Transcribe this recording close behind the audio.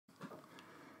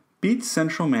Beats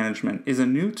Central Management is a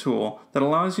new tool that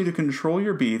allows you to control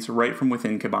your beats right from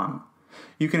within Kibana.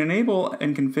 You can enable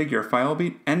and configure file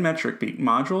beat and metric beat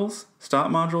modules,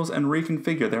 stop modules, and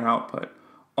reconfigure their output,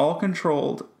 all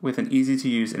controlled with an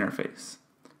easy-to-use interface.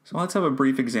 So let's have a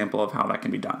brief example of how that can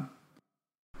be done.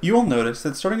 You will notice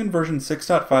that starting in version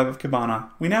 6.5 of Kibana,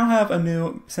 we now have a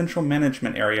new central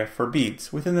management area for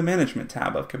beats within the Management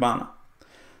tab of Kibana.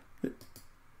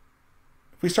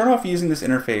 If we start off using this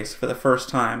interface for the first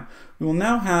time, we will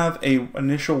now have an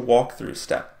initial walkthrough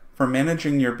step for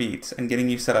managing your beats and getting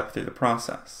you set up through the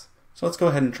process. So let's go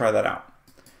ahead and try that out.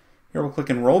 Here we'll click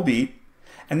Enroll Beat,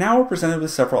 and now we're presented with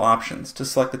several options to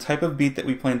select the type of beat that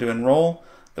we plan to enroll,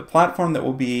 the platform that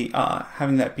we'll be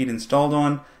having that beat installed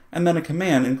on, and then a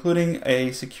command including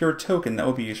a secure token that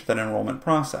will be used for that enrollment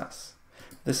process.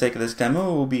 For the sake of this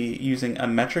demo, we'll be using a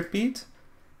metric beat,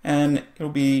 and it will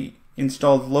be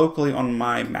installed locally on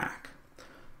my Mac.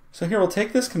 So here we'll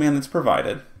take this command that's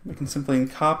provided. We can simply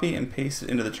copy and paste it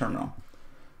into the terminal.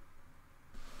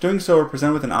 Doing so, we're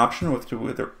presented with an option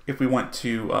if we want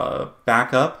to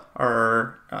back up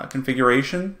our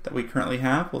configuration that we currently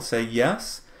have. We'll say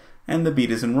yes, and the beat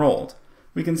is enrolled.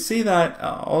 We can see that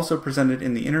also presented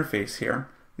in the interface here.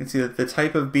 You can see that the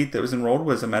type of beat that was enrolled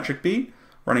was a metric beat,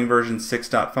 running version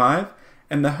 6.5,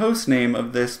 and the host name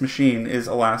of this machine is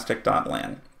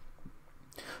elastic.lan.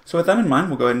 So with that in mind,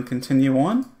 we'll go ahead and continue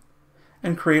on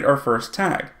and create our first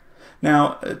tag.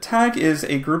 Now, a tag is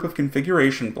a group of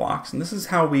configuration blocks, and this is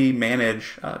how we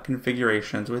manage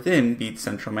configurations within Beats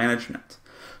Central Management.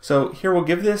 So here we'll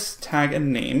give this tag a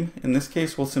name. In this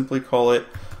case, we'll simply call it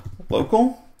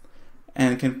local,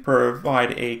 and can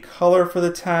provide a color for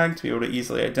the tag to be able to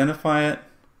easily identify it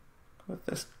with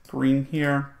this green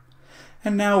here.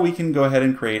 And now we can go ahead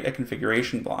and create a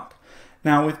configuration block.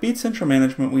 Now with Beats Central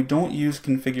Management, we don't use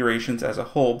configurations as a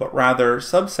whole, but rather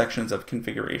subsections of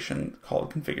configuration called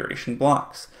configuration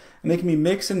blocks. And they can be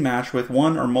mixed and matched with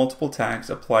one or multiple tags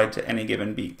applied to any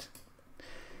given beat.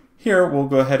 Here we'll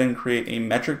go ahead and create a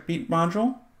metric beat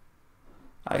module.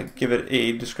 I give it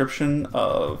a description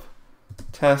of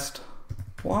test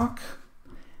block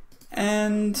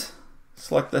and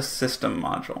select the system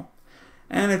module.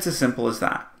 And it's as simple as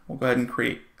that. We'll go ahead and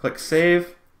click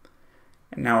save.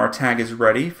 And now our tag is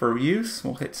ready for use.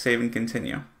 We'll hit save and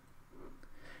continue.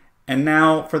 And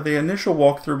now for the initial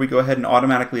walkthrough, we go ahead and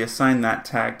automatically assign that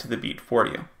tag to the beat for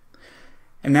you.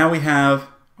 And now we have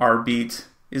our beat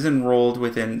is enrolled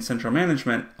within Central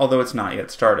Management, although it's not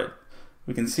yet started.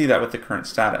 We can see that with the current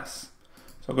status.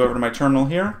 So I'll go over to my terminal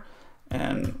here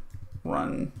and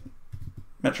run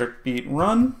metric beat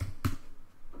run.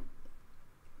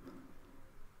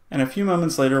 And a few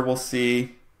moments later, we'll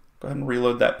see, go ahead and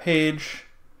reload that page,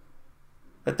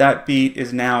 that beat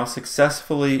is now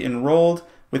successfully enrolled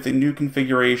with the new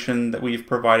configuration that we've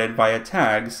provided via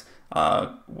tags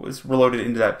was reloaded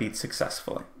into that beat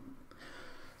successfully.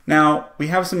 Now, we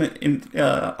have some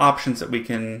options that we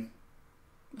can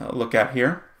look at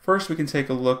here. First, we can take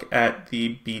a look at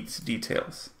the beat's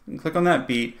details. You can click on that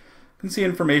beat. You can see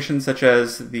information such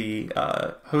as the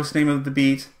host name of the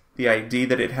beat, the ID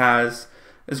that it has,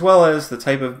 as well as the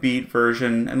type of beat,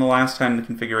 version, and the last time the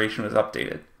configuration was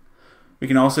updated. We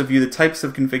can also view the types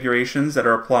of configurations that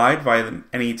are applied via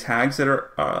any tags that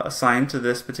are assigned to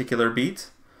this particular beat.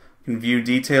 You can view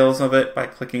details of it by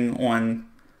clicking on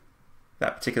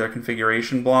that particular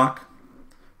configuration block.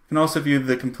 You can also view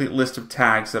the complete list of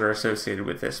tags that are associated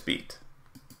with this beat.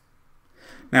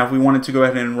 Now, if we wanted to go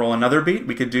ahead and enroll another beat,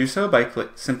 we could do so by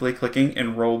simply clicking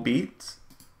Enroll Beats.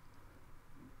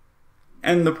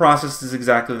 And the process is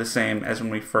exactly the same as when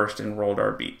we first enrolled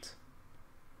our beat.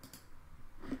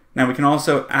 Now we can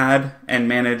also add and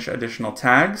manage additional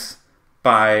tags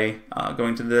by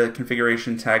going to the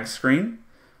configuration tag screen.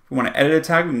 If we want to edit a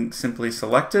tag, we can simply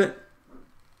select it.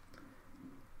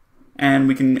 And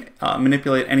we can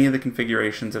manipulate any of the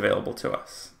configurations available to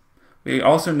us. We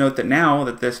also note that now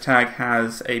that this tag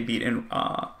has a beat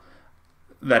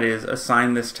that is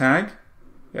assigned this tag,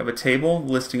 we have a table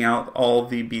listing out all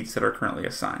the beats that are currently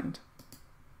assigned.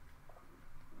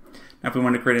 Now if we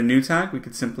want to create a new tag, we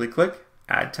could simply click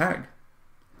Add Tag.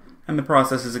 And the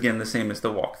process is again the same as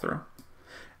the walkthrough.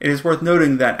 It is worth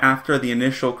noting that after the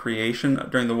initial creation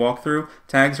during the walkthrough,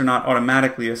 tags are not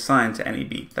automatically assigned to any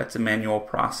beat. That's a manual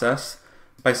process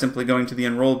by simply going to the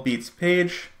Enrolled Beats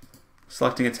page,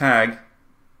 selecting a tag,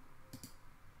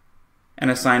 and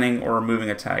assigning or removing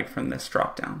a tag from this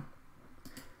dropdown.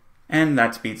 And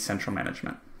that's Beats Central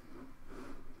Management.